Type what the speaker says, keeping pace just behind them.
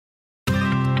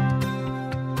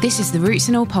This is the Roots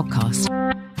and All podcast,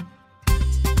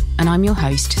 and I'm your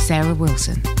host, Sarah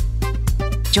Wilson.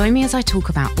 Join me as I talk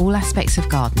about all aspects of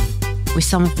gardening with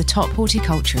some of the top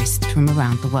horticulturists from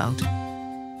around the world.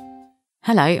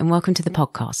 Hello and welcome to the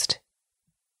podcast.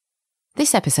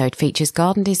 This episode features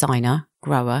garden designer,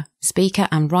 grower, speaker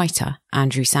and writer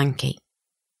Andrew Sankey.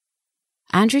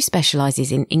 Andrew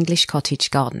specialises in English cottage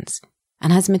gardens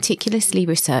and has meticulously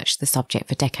researched the subject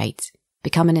for decades,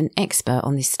 becoming an expert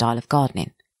on this style of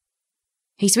gardening.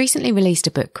 He's recently released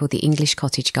a book called The English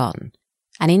Cottage Garden,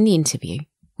 and in the interview,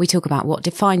 we talk about what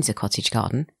defines a cottage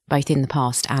garden, both in the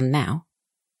past and now,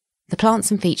 the plants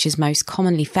and features most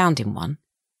commonly found in one,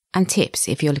 and tips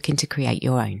if you're looking to create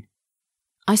your own.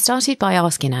 I started by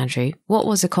asking Andrew, what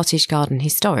was a cottage garden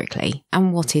historically,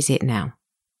 and what is it now?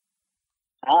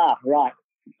 Right.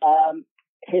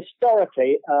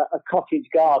 Historically, a cottage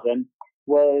garden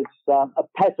was a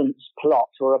peasant's plot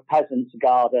or a peasant's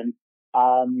garden.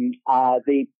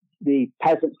 The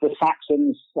peasants, the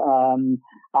Saxons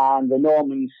and the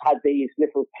Normans had these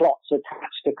little plots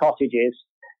attached to cottages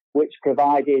which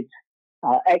provided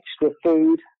extra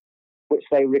food which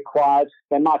they required.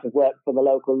 They might have worked for the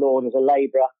local lord as a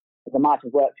labourer, they might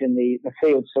have worked in the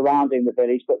fields surrounding the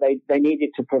village, but they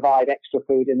needed to provide extra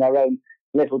food in their own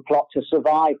little plot to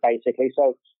survive, basically.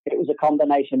 So it was a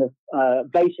combination of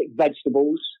basic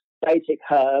vegetables, basic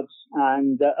herbs,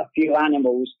 and a few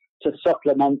animals to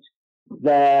supplement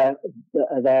their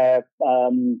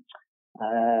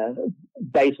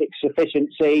basic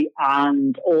sufficiency,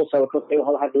 and also, of course, they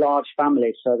all had large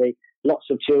families, so they lots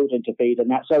of children to feed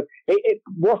and that. So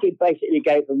what it basically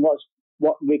gave them was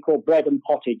what we call bread and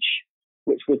pottage,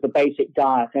 which was the basic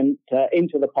diet, and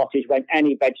into the pottage went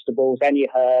any vegetables, any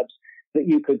herbs that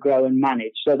you could grow and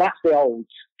manage. So that's the old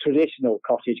traditional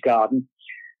cottage garden.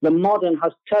 The modern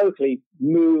has totally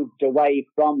moved away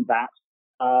from that.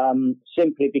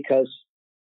 Simply because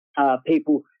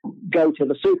people go to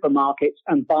the supermarkets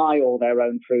and buy all their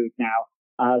own food now.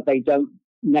 They don't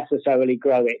necessarily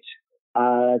grow it.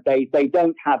 They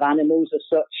don't have animals as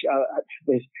such.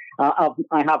 I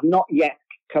have not yet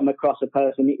come across a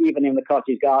person, even in the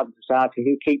Cottage Garden Society,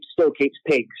 who still keeps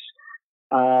pigs,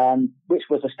 which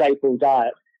was a staple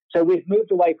diet. So we've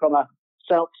moved away from a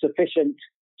self-sufficient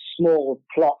small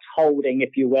plot holding,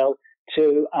 if you will,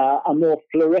 to a more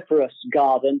floriferous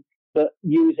garden, but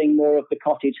using more of the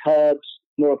cottage herbs,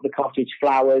 more of the cottage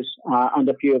flowers, and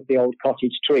a few of the old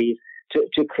cottage trees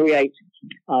to create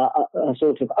a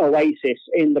sort of oasis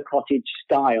in the cottage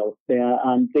style.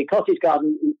 And the cottage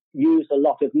garden used a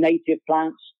lot of native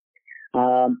plants,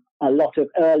 a lot of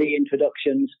early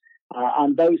introductions,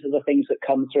 and those are the things that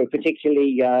come through,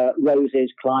 particularly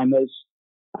roses, climbers,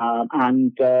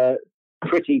 and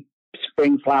pretty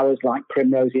spring flowers like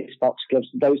primroses, foxgloves,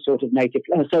 those sort of native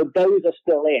flowers. So those are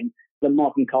still in the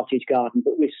modern cottage garden,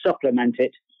 but we supplement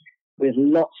it with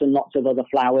lots and lots of other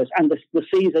flowers. And the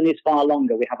season is far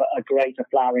longer. We have a greater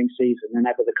flowering season than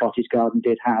ever the cottage garden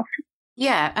did have.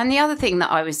 Yeah, and the other thing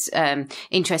that I was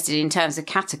interested in terms of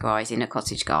categorising a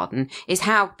cottage garden is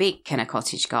how big can a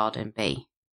cottage garden be?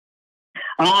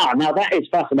 Now that is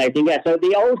fascinating. Yeah, so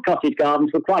the old cottage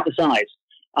gardens were quite a size.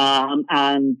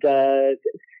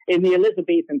 In the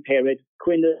Elizabethan period,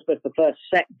 Queen Elizabeth I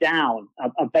set down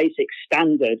a basic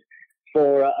standard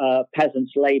for a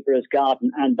peasant's labourer's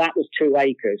garden, and that was 2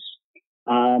 acres.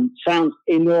 Sounds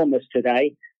enormous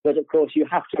today, but of course you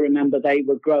have to remember they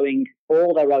were growing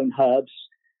all their own herbs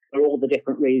for all the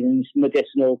different reasons,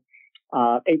 medicinal,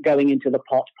 going into the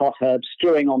pot herbs,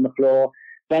 strewing on the floor.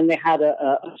 Then they had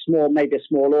maybe a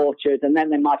small orchard, and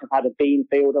then they might have had a bean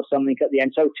field or something at the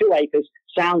end. So 2 acres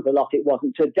sounds a lot. It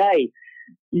wasn't. Today,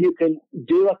 you can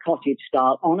do a cottage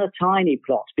style on a tiny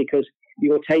plot because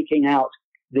you're taking out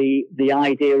the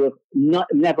idea of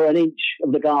never an inch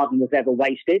of the garden was ever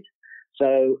wasted.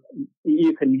 So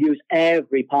you can use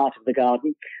every part of the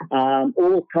garden.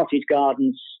 All cottage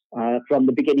gardens from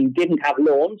the beginning didn't have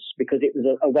lawns because it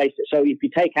was a waste. So if you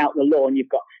take out the lawn, you've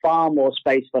got far more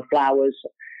space for flowers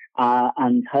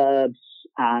and herbs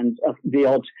and the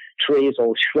odd trees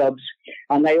or shrubs.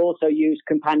 And they also used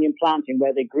companion planting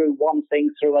where they grew one thing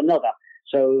through another.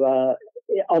 So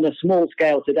on a small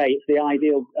scale today, it's the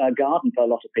ideal garden for a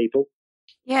lot of people.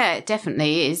 Yeah, it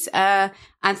definitely is. And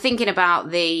thinking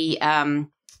about the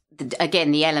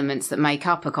elements that make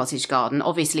up a cottage garden,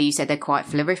 obviously you said they're quite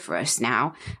floriferous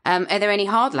now. Are there any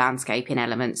hard landscaping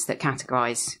elements that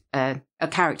characterise a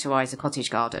cottage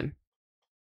garden?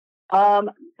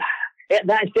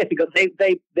 That is difficult.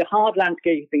 The hard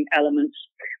landscaping elements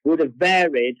would have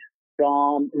varied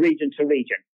from region to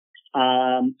region,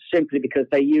 simply because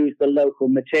they use the local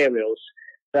materials.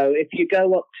 So if you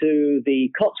go up to the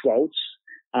Cotswolds,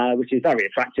 which is very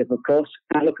attractive, of course.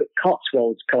 And look at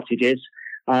Cotswolds cottages.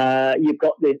 You've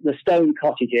got the stone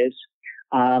cottages,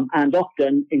 and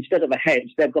often, instead of a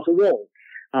hedge, they've got a wall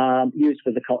used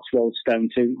for the Cotswold stone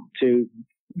to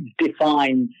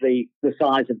define the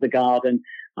size of the garden.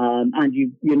 And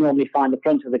you normally find the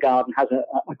front of the garden has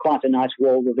quite a nice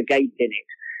wall with a gate in it.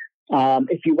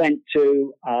 If you went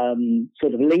to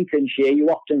sort of Lincolnshire, you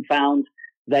often found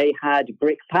they had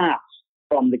brick paths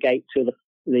from the gate to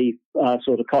the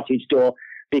sort of cottage door,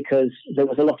 because there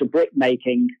was a lot of brick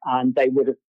making, and they would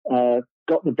have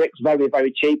got the bricks very,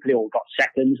 very cheaply, or got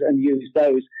seconds and used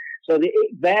those. So it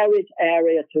varied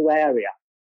area to area.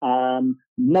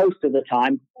 Most of the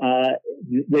time,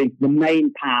 the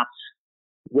main paths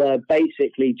were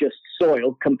basically just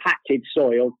soil, compacted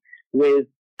soil, with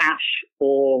ash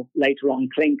or later on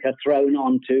clinker thrown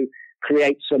on to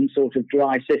create some sort of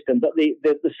dry system. But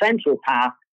the central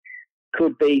path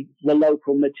could be the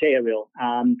local material,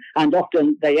 and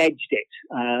often they edged it.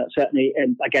 Certainly,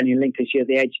 again in Lincolnshire,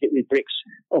 they edged it with bricks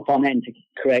up on end to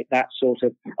create that sort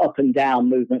of up and down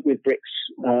movement, with bricks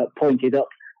pointed up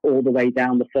all the way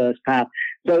down the first path.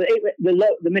 So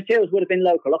the materials would have been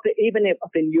local. Even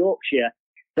up in Yorkshire,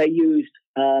 they used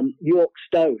York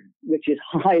stone, which is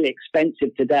highly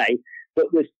expensive today,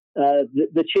 but was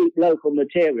the cheap local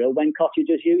material when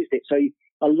cottagers used it. So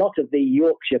a lot of the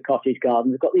Yorkshire cottage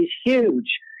gardens have got these huge,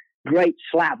 great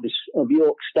slabs of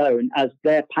York stone as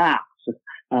their paths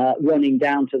running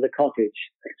down to the cottage.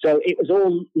 So it was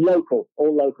all local.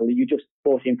 You just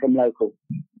bought in from local.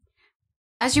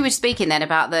 As you were speaking then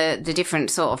about the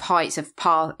different sort of heights of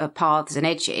paths and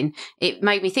edging, it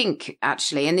made me think,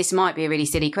 actually, and this might be a really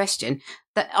silly question,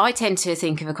 that I tend to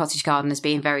think of a cottage garden as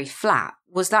being very flat.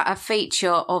 Was that a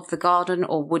feature of the garden,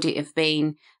 or would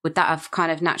that have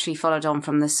kind of naturally followed on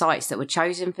from the sites that were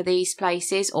chosen for these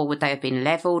places, or would they have been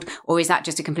levelled, or is that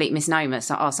just a complete misnomer?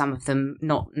 So are some of them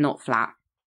not flat?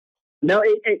 No,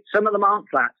 some of them aren't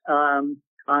flat.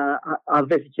 I've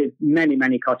visited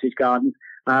many cottage gardens.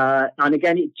 And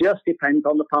again, it just depends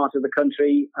on the part of the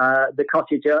country the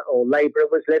cottager or labourer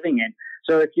was living in.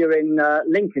 So if you're in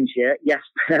Lincolnshire, yes,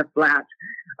 they're flat.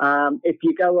 If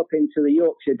you go up into the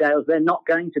Yorkshire Dales, they're not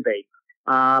going to be.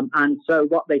 And so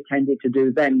what they tended to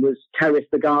do then was terrace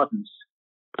the gardens.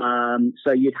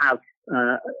 So you'd have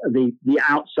the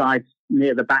outside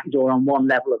near the back door on one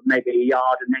level of maybe a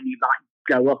yard, and then you might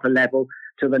go up a level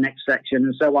to the next section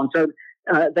and so on. So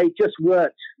they just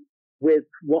worked with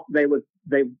what they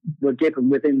were given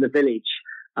within the village.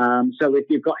 So if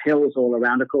you've got hills all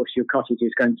around, of course, your cottage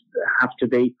is going to have to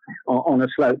be on a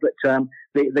slope. But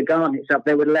the garden itself,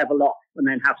 they would level off and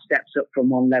then have steps up from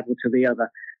one level to the other.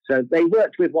 So they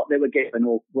worked with what they were given,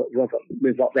 or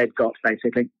with what they'd got,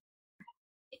 basically.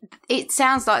 It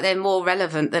sounds like they're more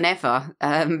relevant than ever,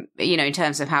 in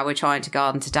terms of how we're trying to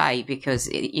garden today, because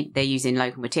they're using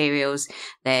local materials,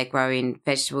 they're growing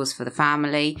vegetables for the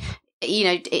family.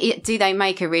 Do they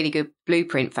make a really good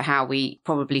blueprint for how we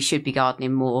probably should be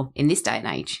gardening more in this day and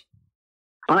age?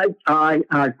 I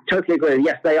totally agree.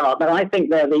 Yes, they are. But I think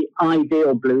they're the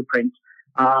ideal blueprint.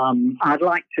 I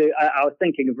was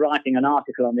thinking of writing an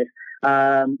article on this,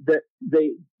 that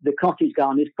the cottage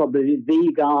garden is probably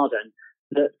the garden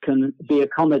that can be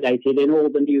accommodated in all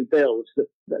the new builds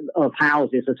of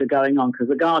houses that are going on, because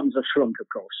the gardens have shrunk, of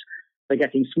course. They're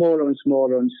getting smaller and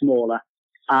smaller and smaller.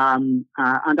 And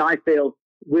I feel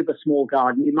with a small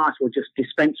garden, you might as well just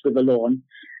dispense with the lawn.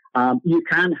 You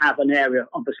can have an area,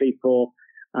 obviously, for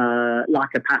like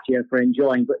a patio for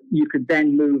enjoying, but you could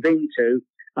then move into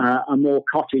a more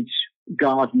cottage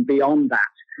garden beyond that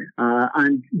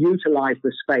and utilise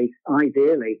the space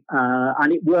ideally.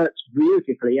 And it works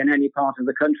beautifully in any part of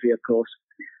the country, of course.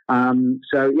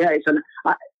 So yeah,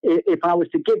 if I was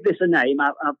to give this a name,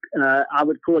 I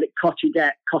would call it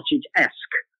cottage-esque.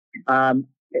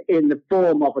 In the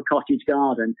form of a cottage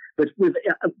garden, but with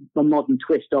a modern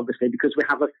twist, obviously, because we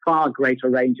have a far greater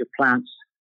range of plants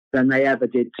than they ever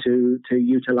did to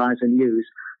utilise and use.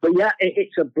 But yeah,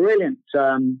 it's a brilliant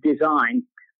design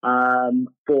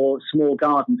for small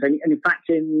gardens. And in fact,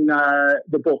 in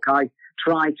the book, I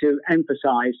try to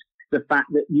emphasise the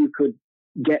fact that you could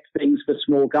get things for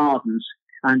small gardens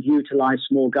and utilise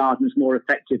small gardens more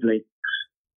effectively.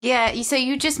 Yeah, so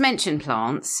you just mentioned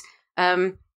plants.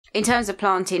 In terms of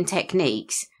planting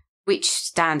techniques, which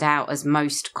stand out as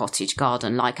most cottage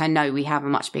garden? Like, I know we have a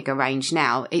much bigger range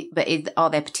now, but are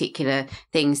there particular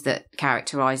things that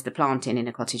characterise the planting in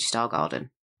a cottage style garden?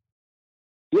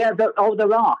 Yeah, there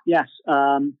are, yes.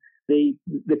 The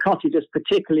cottagers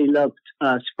particularly loved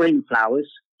spring flowers,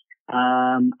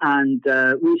 and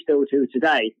we still do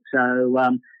today. So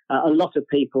a lot of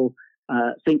people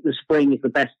think the spring is the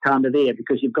best time of the year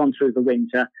because you've gone through the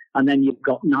winter and then you've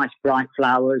got nice bright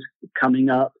flowers coming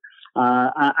up.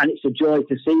 And it's a joy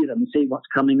to see them, see what's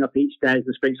coming up each day of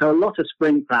the spring. So a lot of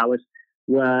spring flowers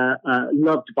were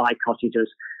loved by cottagers.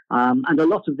 And a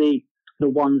lot of the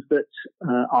ones that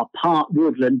are part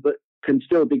woodland but can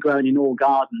still be grown in all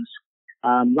gardens,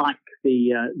 like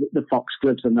the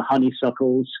foxgloves and the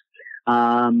honeysuckles,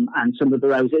 and some of the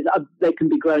roses, they can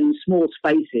be grown in small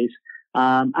spaces,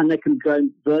 and they can grow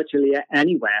virtually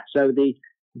anywhere. So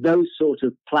those sort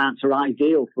of plants are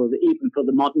ideal even for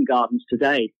the modern gardens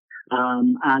today.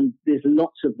 And there's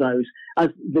lots of those. As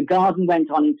the garden went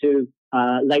on into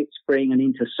late spring and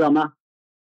into summer,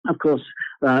 of course,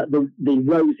 the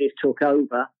roses took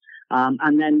over.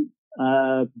 And then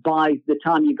by the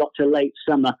time you got to late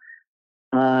summer,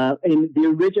 in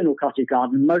the original cottage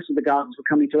garden, most of the gardens were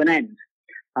coming to an end.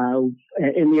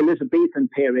 In the Elizabethan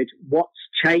period, what's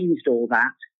changed all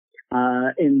that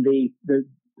in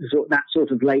that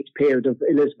sort of late period of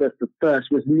Elizabeth I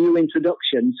was new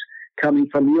introductions coming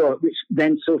from Europe, which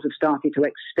then sort of started to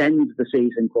extend the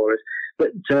season for us.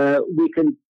 But we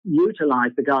can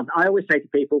utilise the garden. I always say to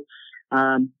people,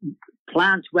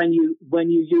 plant when you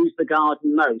use the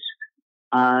garden most.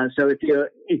 So if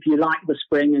you like the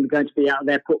spring and are going to be out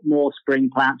there, put more spring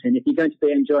plants in. If you're going to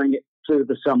be enjoying it through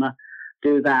the summer,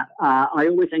 do that. I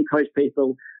always encourage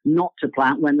people not to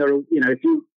plant when if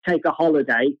you take a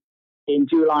holiday in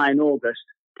July and August,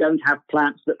 don't have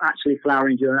plants that actually flower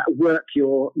in July. Work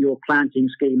your planting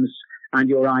schemes and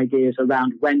your ideas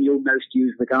around when you'll most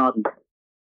use the garden.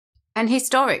 And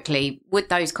historically, would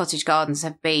those cottage gardens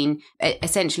have been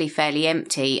essentially fairly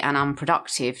empty and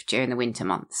unproductive during the winter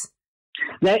months?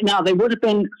 They would have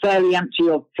been fairly empty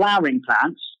of flowering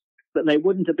plants, but they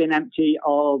wouldn't have been empty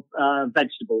of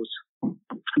vegetables,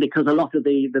 because a lot of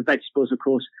the vegetables, of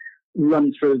course,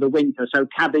 run through the winter. So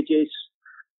cabbages,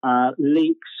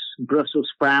 leeks, Brussels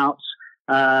sprouts,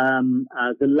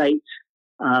 the late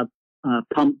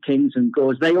pumpkins and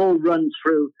gourds, they all run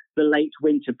through the late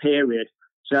winter period.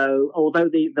 So although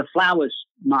the flowers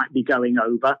might be going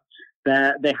over,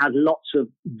 they had lots of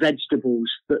vegetables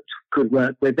that could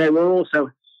work with. They were also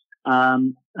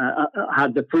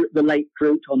had the late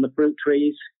fruit on the fruit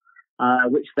trees,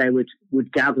 which they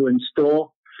would gather and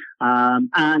store.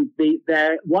 And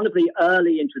one of the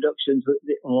early introductions,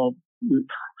 or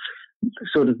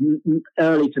sort of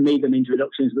early to medium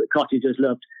introductions that cottagers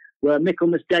loved, were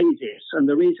Michaelmas daisies. And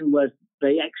the reason was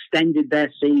they extended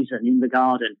their season in the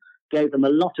garden, gave them a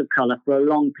lot of colour for a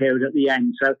long period at the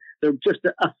end. So there were just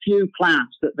a few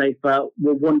plants that they felt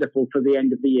were wonderful for the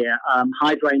end of the year.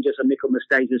 Hydrangeas and Michaelmas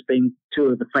daisies being two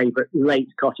of the favourite late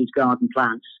cottage garden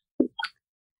plants.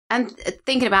 And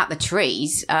thinking about the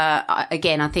trees,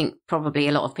 again, I think probably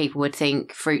a lot of people would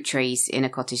think fruit trees in a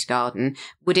cottage garden.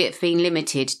 Would it have been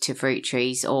limited to fruit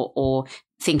trees, or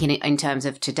thinking in terms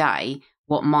of today,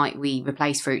 what might we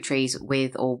replace fruit trees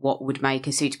with, or what would make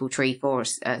a suitable tree for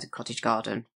a cottage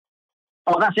garden?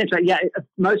 Oh, that's interesting. Yeah,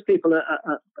 most people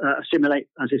assimilate,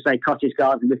 as you say, cottage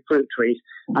garden with fruit trees.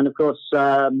 And of course,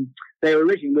 they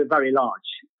originally were very large.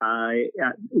 So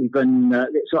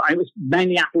it was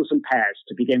mainly apples and pears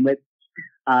to begin with.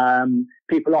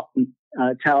 People often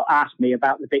ask me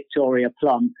about the Victoria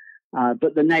plum,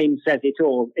 but the name says it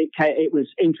all. It was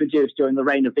introduced during the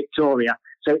reign of Victoria,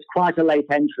 so it's quite a late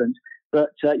entrant. But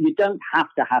you don't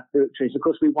have to have fruit trees. Of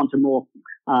course, we want a more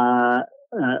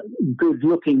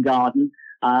good-looking garden,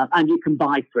 and you can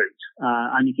buy fruit,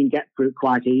 and you can get fruit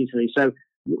quite easily. So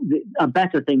a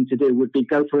better thing to do would be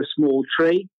go for a small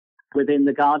tree within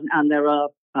the garden, and there are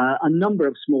a number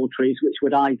of small trees which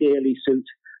would ideally suit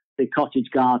the cottage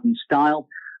garden style.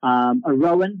 A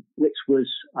rowan, which was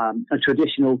a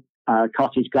traditional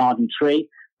cottage garden tree,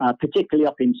 particularly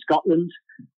up in Scotland.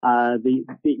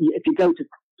 If you go to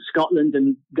Scotland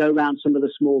and go around some of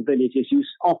the small villages, you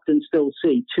often still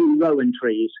see two rowan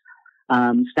trees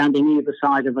standing either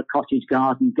side of a cottage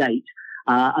garden gate.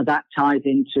 And that ties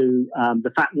into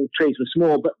the fact that the trees were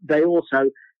small, but they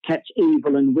also kept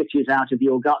evil and witches out of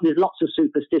your garden. There's lots of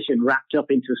superstition wrapped up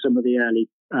into some of the early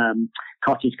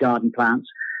cottage garden plants.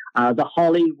 The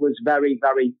holly was very,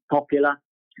 very popular.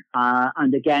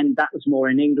 And again, that was more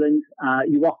in England.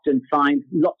 You often find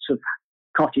lots of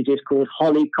cottages called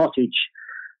Holly Cottage,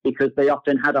 because they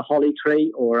often had a holly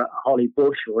tree or a holly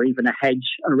bush or even a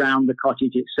hedge around the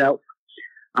cottage itself.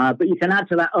 But you can add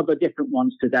to that other different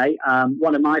ones today.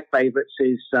 One of my favourites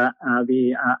is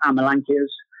the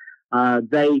amelanchias.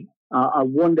 They are a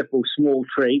wonderful small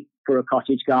tree for a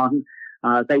cottage garden.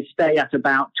 They stay at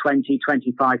about 20,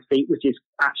 25 feet, which is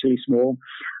actually small,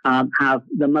 have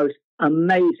the most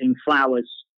amazing flowers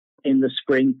in the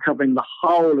spring, covering the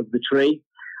whole of the tree.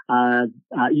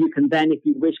 You can then, if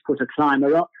you wish, put a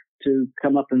climber up to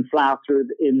come up and flower through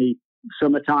in the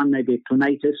summertime, maybe a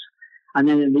clematis. And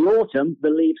then in the autumn, the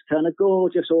leaves turn a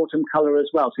gorgeous autumn colour as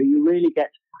well. So you really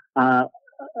get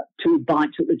two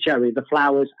bites at the cherry, the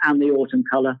flowers and the autumn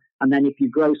colour. And then if you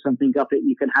grow something up it,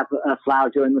 you can have a flower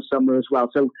during the summer as well.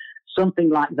 So something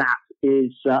like that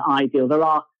is ideal. There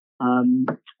are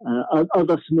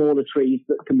other smaller trees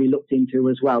that can be looked into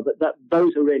as well, but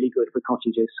those are really good for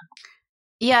cottages.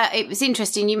 Yeah, it was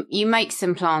interesting. You make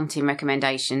some planting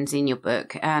recommendations in your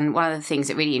book, and one of the things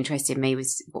that really interested me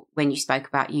was when you spoke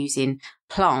about using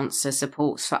plants as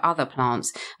supports for other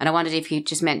plants. And I wondered if you'd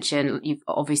just mention,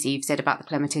 you've said about the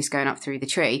clematis going up through the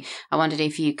tree. I wondered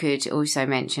if you could also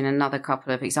mention another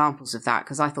couple of examples of that,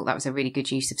 because I thought that was a really good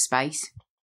use of space.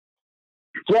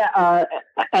 Yeah,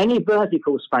 any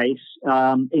vertical space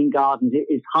in gardens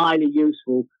is highly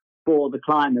useful for the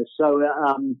climbers. So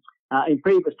in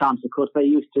previous times, of course, they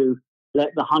used to let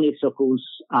the honeysuckles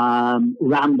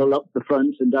ramble up the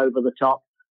front and over the top.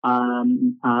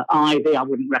 Ivy, I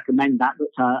wouldn't recommend that, but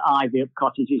ivy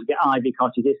cottages, you get ivy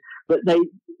cottages. But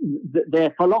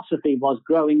their philosophy was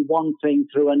growing one thing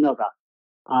through another.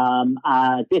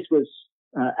 This was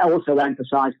also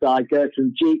emphasised by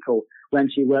Gertrude Jekyll when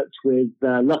she worked with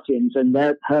Lutyens and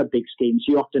her big schemes.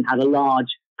 She often had a large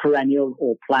perennial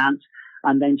or plant,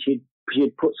 and then she'd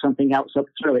put something else up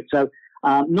through it. So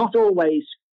not always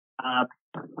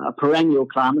perennial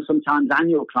climbers, sometimes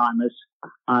annual climbers.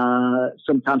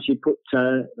 Sometimes you put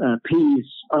peas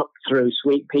up through,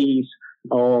 sweet peas,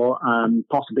 or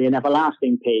possibly an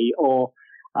everlasting pea, or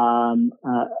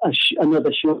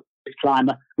another short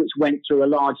climber which went through a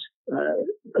large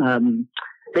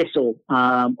thistle,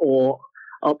 or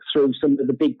up through some of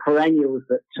the big perennials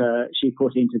that she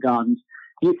put into gardens.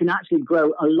 You can actually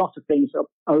grow a lot of things up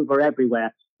over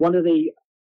everywhere. One of the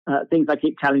things I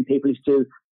keep telling people is to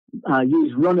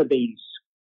use runner beans.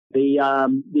 The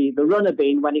runner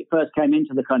bean, when it first came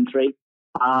into the country,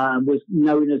 was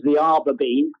known as the arbor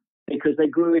bean because they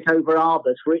grew it over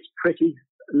arbors for its pretty,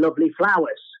 lovely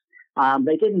flowers.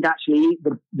 They didn't actually eat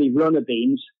the runner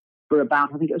beans for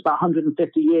about, I think it was about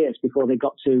 150 years before they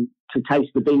got to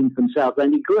taste the beans themselves.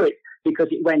 And they grew it because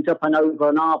it went up and over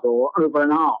an arbor or over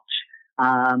an arch.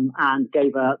 And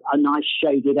gave a nice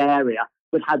shaded area,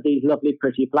 but had these lovely,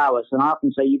 pretty flowers. And I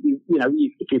often say, if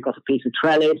you've got a piece of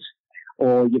trellis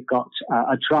or you've got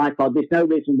a tripod, there's no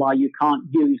reason why you can't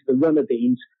use the runner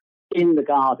beans in the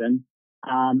garden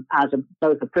as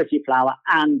both a pretty flower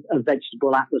and a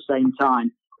vegetable at the same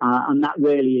time. And that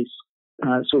really is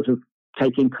sort of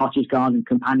taking cottage garden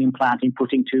companion planting,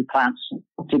 putting two plants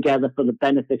together for the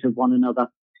benefit of one another,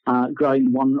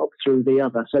 growing one up through the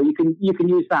other. So you can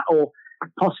use that, or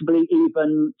possibly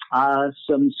even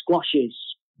some squashes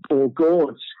or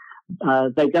gourds.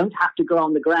 They don't have to grow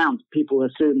on the ground. People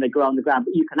assume they grow on the ground,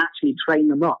 but you can actually train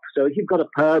them up. So if you've got a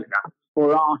pergola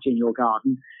or arch in your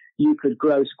garden, you could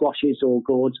grow squashes or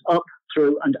gourds up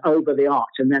through and over the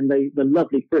arch, and then the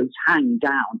lovely fruits hang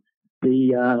down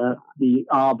the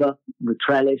arbor, the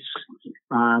trellis,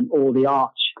 or the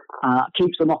arch.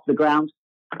 Keeps them off the ground,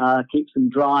 keeps them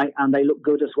dry, and they look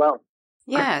good as well.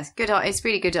 Yeah, it's good. It's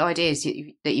really good ideas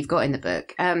that you've got in the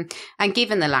book. And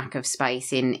given the lack of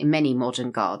space in many modern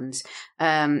gardens,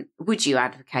 would you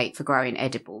advocate for growing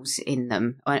edibles in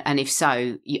them? And if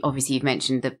so, obviously you've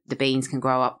mentioned the beans can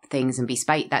grow up things and be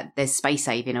that there's space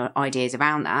saving ideas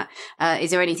around that.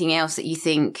 Is there anything else that you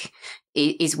think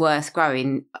is worth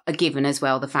growing, given as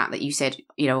well the fact that you said,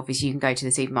 obviously you can go to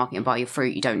the supermarket and buy your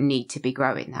fruit. You don't need to be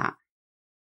growing that.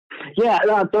 Yeah,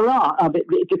 there are.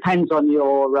 It depends on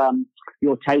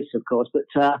your taste, of course, but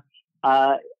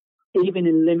even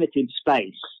in limited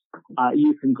space,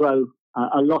 you can grow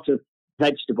a lot of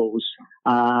vegetables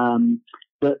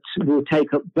that will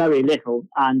take up very little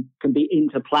and can be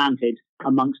interplanted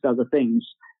amongst other things.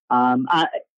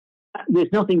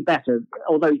 There's nothing better,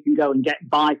 although you can go and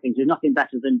buy things, there's nothing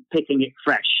better than picking it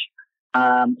fresh.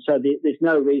 So there's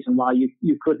no reason why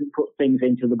you couldn't put things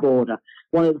into the border.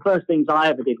 One of the first things I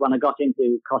ever did when I got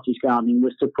into cottage gardening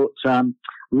was to put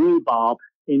rhubarb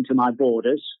into my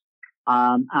borders.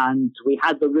 And we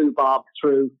had the rhubarb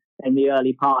through in the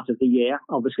early part of the year,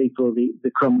 obviously for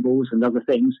the crumbles and other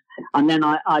things. And then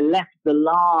I left the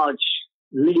large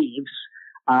leaves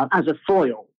as a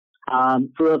foil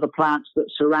for other plants that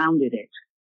surrounded it.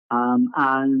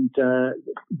 And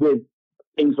with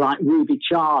things like ruby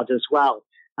chard as well,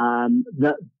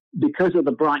 that because of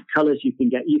the bright colours you can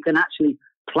get, you can actually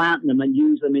plant them and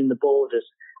use them in the borders.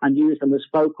 and use them as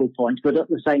focal points, but at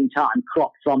the same time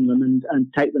crop from them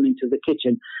and take them into the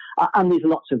kitchen. And there's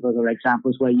lots of other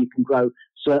examples where you can grow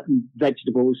certain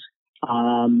vegetables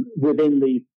within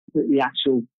the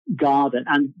actual garden,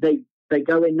 and they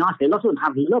go in nicely. A lot of them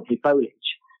have lovely foliage,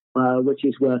 which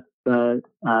is worth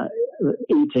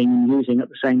eating and using at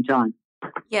the same time.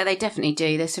 Yeah, they definitely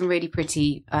do. There's some really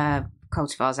pretty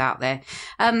cultivars out there.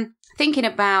 Thinking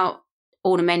about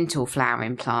ornamental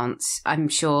flowering plants, I'm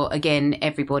sure, again,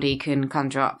 everybody can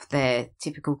conjure up their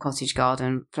typical cottage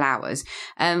garden flowers.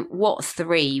 What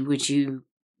three would you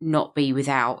not be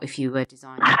without if you were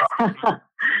designing?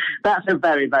 That's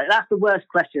the worst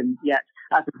question yet.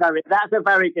 That's a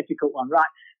very difficult one, right?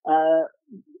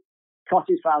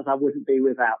 Cottage flowers I wouldn't be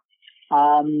without.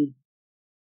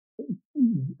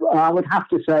 I would have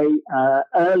to say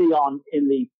early on in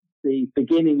the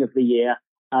beginning of the year,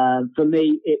 for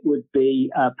me, it would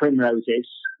be primroses.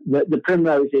 The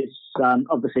primrose is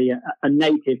obviously a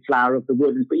native flower of the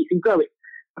woodlands, but you can grow it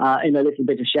in a little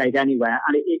bit of shade anywhere.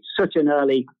 And it's such an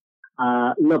early,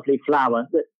 lovely flower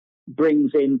that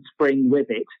brings in spring with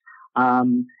it.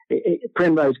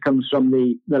 Primrose comes from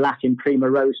the Latin prima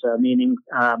rosa, meaning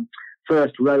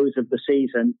first rose of the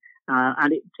season.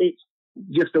 And it's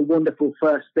just a wonderful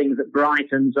first thing that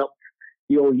brightens up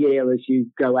your year as you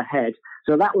go ahead.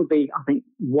 So that would be, I think,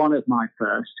 one of my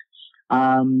first.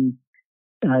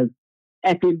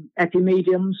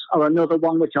 Epimediums are another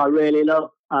one which I really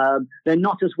love. They're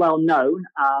not as well known,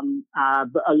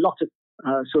 but a lot of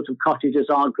sort of cottagers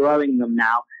are growing them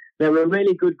now. They're a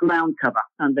really good ground cover,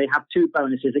 and they have two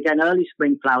bonuses. Again, early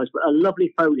spring flowers, but a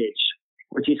lovely foliage,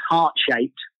 which is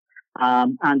heart-shaped,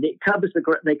 and they cover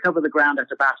the ground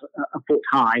at about a foot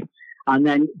high, and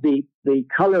then the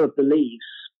colour of the leaves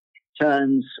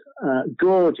turns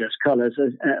gorgeous colours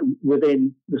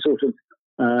within the sort of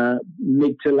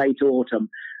mid to late autumn.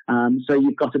 So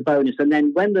you've got a bonus. And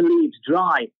then when the leaves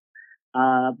dry,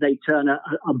 they turn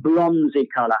a bronzy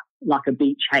colour, like a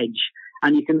beech hedge.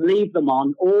 And you can leave them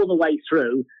on all the way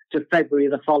through to February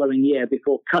the following year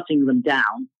before cutting them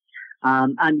down.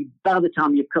 And by the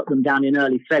time you cut them down in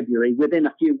early February, within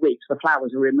a few weeks, the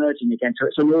flowers are emerging again. So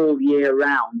it's an all year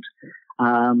round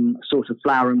sort of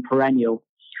flower and perennial.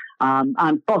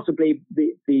 And possibly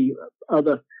the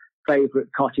other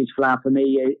favourite cottage flower for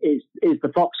me is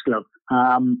the foxglove.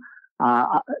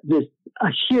 There's a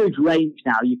huge range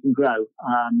now you can grow.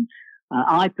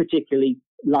 I particularly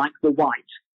like the white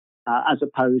as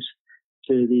opposed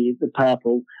to the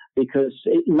purple because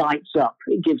it lights up.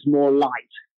 It gives more light.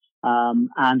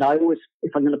 And I always,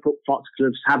 if I'm going to put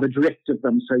foxgloves, have a drift of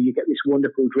them so you get this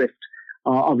wonderful drift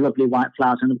of lovely white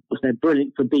flowers. And of course, they're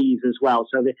brilliant for bees as well.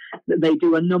 So they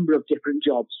do a number of different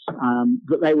jobs,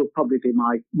 but they will probably be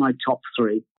my top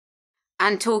three.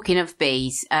 And talking of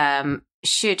bees,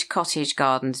 should cottage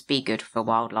gardens be good for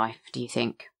wildlife, do you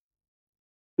think?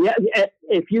 Yeah,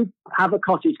 if you have a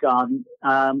cottage garden,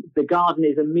 the garden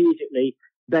is immediately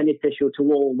beneficial to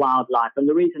all wildlife. And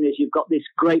the reason is you've got this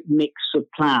great mix of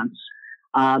plants,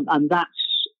 and that's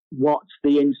what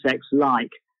the insects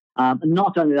like. And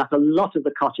not only that, a lot of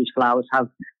the cottage flowers have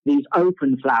these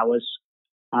open flowers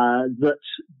that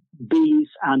bees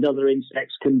and other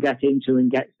insects can get into and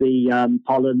get the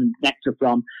pollen and nectar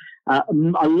from. A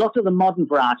lot of the modern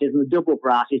varieties and the double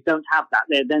varieties don't have that.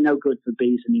 They're no good for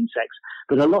bees and insects.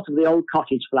 But a lot of the old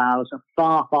cottage flowers are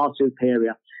far, far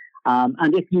superior.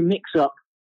 And if you mix up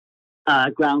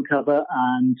ground cover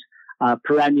and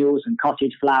perennials and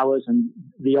cottage flowers and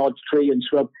the odd tree and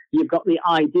shrub, you've got the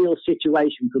ideal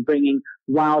situation for bringing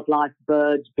wildlife,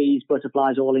 birds, bees,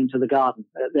 butterflies all into the garden.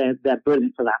 They're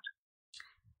brilliant for that.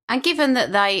 And given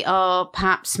that they are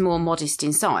perhaps more modest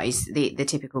in size, the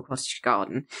typical cottage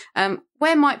garden,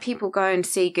 where might people go and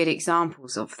see good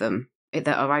examples of them that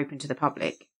are open to the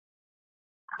public?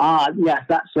 Yes,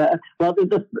 that's well.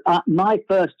 My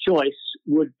first choice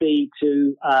would be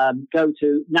to go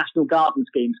to National Garden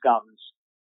Schemes gardens.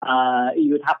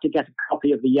 You would have to get a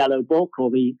copy of the Yellow Book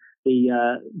or the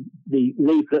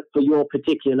leaflet for your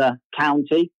particular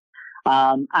county,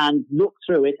 and look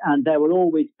through it. And there will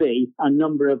always be a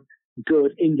number of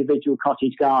good individual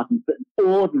cottage gardens that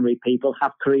ordinary people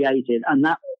have created, and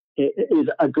that is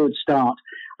a good start.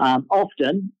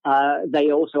 Often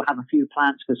they also have a few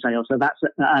plants for sale, so that's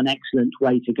an excellent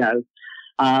way to go.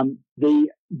 The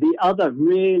other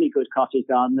really good cottage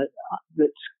garden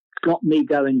that's got me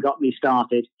going, got me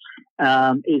started,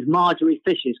 is Marjorie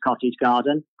Fisher's cottage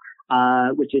garden,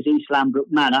 which is East Lambrook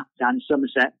Manor down in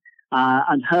Somerset.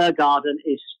 And her garden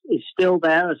is still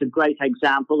there as a great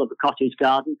example of a cottage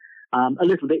garden, a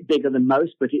little bit bigger than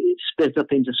most, but it's split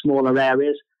up into smaller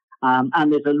areas.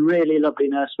 And there's a really lovely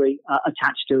nursery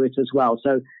attached to it as well.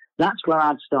 So that's where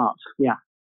I'd start. Yeah.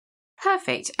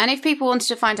 Perfect. And if people wanted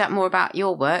to find out more about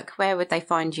your work, where would they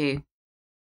find you?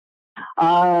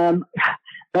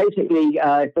 Basically,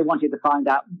 if they wanted to find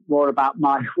out more about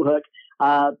my work,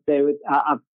 they would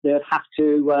have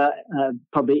to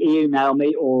probably email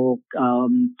me, or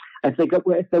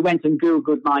if they went and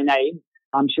Googled my name,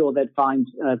 I'm sure they'd find.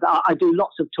 I do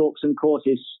lots of talks and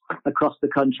courses across the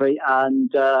country,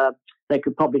 and they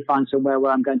could probably find somewhere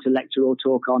where I'm going to lecture or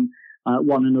talk on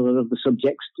one another of the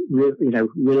subjects,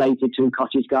 related to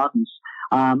cottage gardens.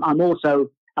 I'm also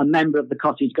a member of the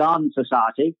Cottage Garden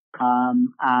Society,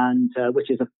 and which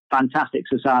is a fantastic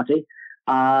society,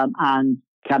 and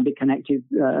can be connected,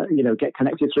 get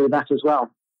connected through that as well.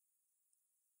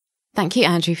 Thank you,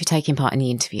 Andrew, for taking part in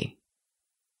the interview.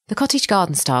 The cottage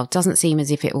garden style doesn't seem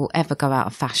as if it will ever go out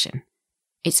of fashion.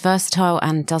 It's versatile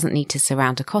and doesn't need to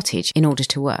surround a cottage in order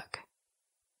to work.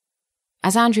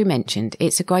 As Andrew mentioned,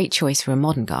 it's a great choice for a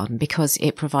modern garden because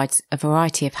it provides a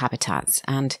variety of habitats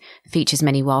and features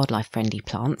many wildlife-friendly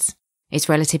plants. It's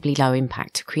relatively low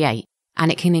impact to create,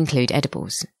 and it can include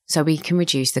edibles, so we can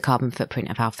reduce the carbon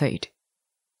footprint of our food.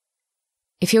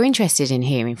 If you're interested in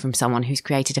hearing from someone who's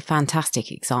created a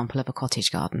fantastic example of a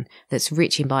cottage garden that's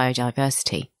rich in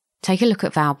biodiversity, take a look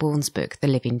at Val Bourne's book, The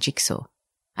Living Jigsaw,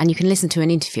 and you can listen to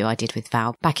an interview I did with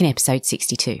Val back in episode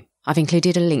 62. I've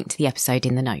included a link to the episode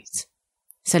in the notes.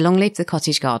 So long live the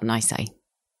cottage garden, I say.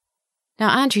 Now,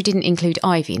 Andrew didn't include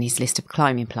ivy in his list of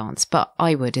climbing plants, but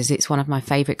I would, as it's one of my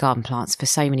favourite garden plants for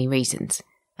so many reasons.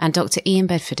 And Dr. Ian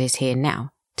Bedford is here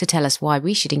now to tell us why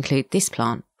we should include this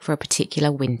plant for a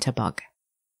particular winter bug.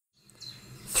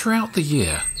 Throughout the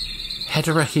year,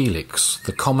 Hedera helix,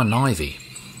 the common ivy,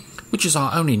 which is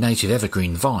our only native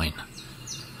evergreen vine,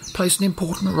 plays an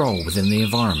important role within the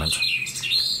environment,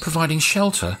 providing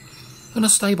shelter and a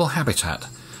stable habitat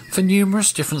for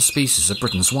numerous different species of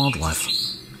Britain's wildlife.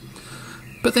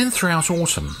 But then throughout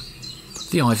autumn,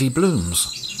 the ivy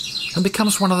blooms and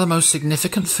becomes one of the most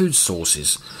significant food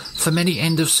sources for many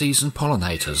end-of-season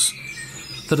pollinators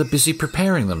that are busy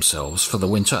preparing themselves for the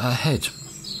winter ahead.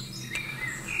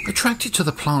 Attracted to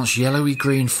the plant's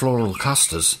yellowy-green floral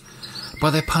clusters by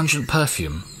their pungent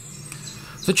perfume,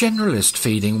 the generalist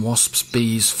feeding wasps,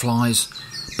 bees, flies,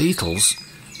 beetles,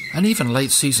 and even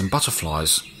late-season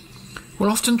butterflies will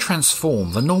often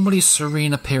transform the normally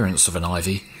serene appearance of an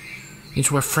ivy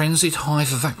into a frenzied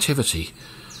hive of activity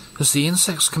as the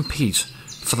insects compete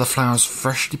for the flower's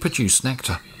freshly produced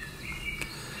nectar.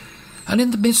 And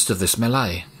in the midst of this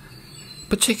melee,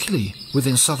 particularly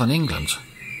within southern England,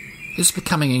 it's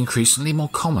becoming increasingly more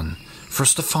common for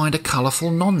us to find a colourful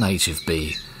non-native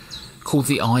bee called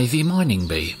the ivy mining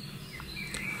bee.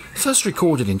 First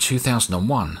recorded in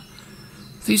 2001,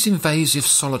 these invasive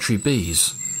solitary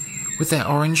bees, with their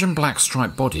orange and black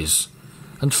striped bodies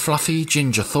and fluffy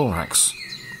ginger thorax,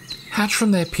 hatch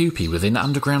from their pupae within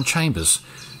underground chambers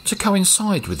to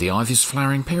coincide with the ivy's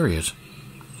flowering period.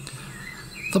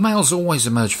 The males always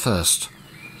emerge first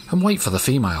and wait for the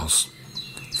females.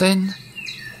 Then,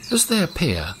 as they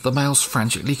appear, the males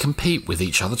frantically compete with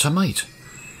each other to mate,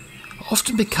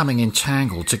 often becoming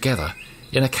entangled together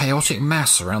in a chaotic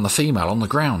mass around the female on the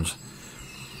ground.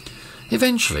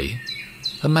 Eventually,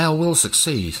 a male will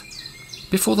succeed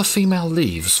before the female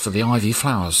leaves for the ivy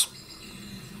flowers.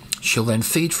 She'll then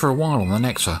feed for a while on the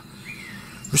nectar,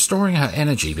 restoring her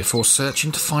energy before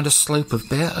searching to find a slope of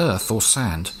bare earth or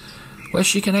sand where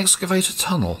she can excavate a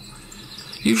tunnel,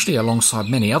 usually alongside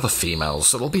many other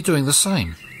females that will be doing the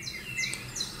same.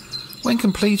 When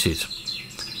completed,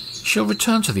 she'll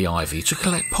return to the ivy to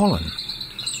collect pollen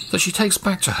that she takes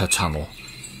back to her tunnel,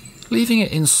 leaving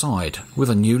it inside with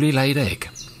a newly laid egg.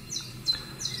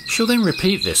 She'll then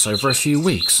repeat this over a few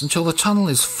weeks until the tunnel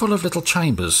is full of little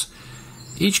chambers,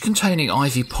 each containing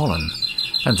ivy pollen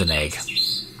and an egg.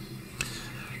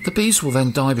 The bees will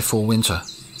then die before winter,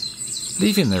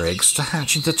 leaving their eggs to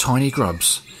hatch into tiny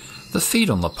grubs that feed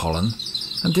on the pollen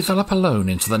and develop alone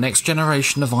into the next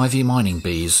generation of ivy mining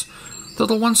bees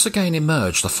that'll once again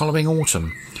emerge the following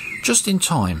autumn, just in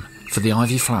time for the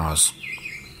ivy flowers.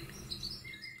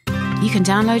 You can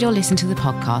download or listen to the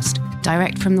podcast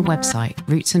direct from the website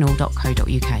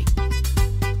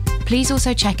rootsandall.co.uk. Please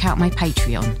also check out my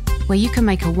Patreon, where you can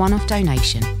make a one-off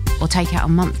donation or take out a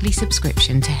monthly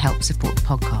subscription to help support the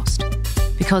podcast.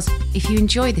 Because if you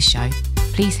enjoy the show,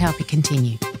 please help it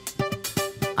continue.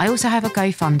 I also have a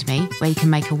GoFundMe where you can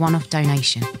make a one-off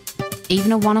donation.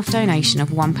 Even a one-off donation of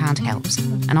 £1 helps,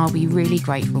 and I'll be really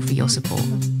grateful for your support.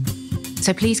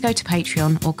 So please go to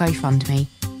Patreon or GoFundMe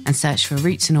and search for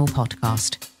Roots and All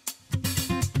Podcast.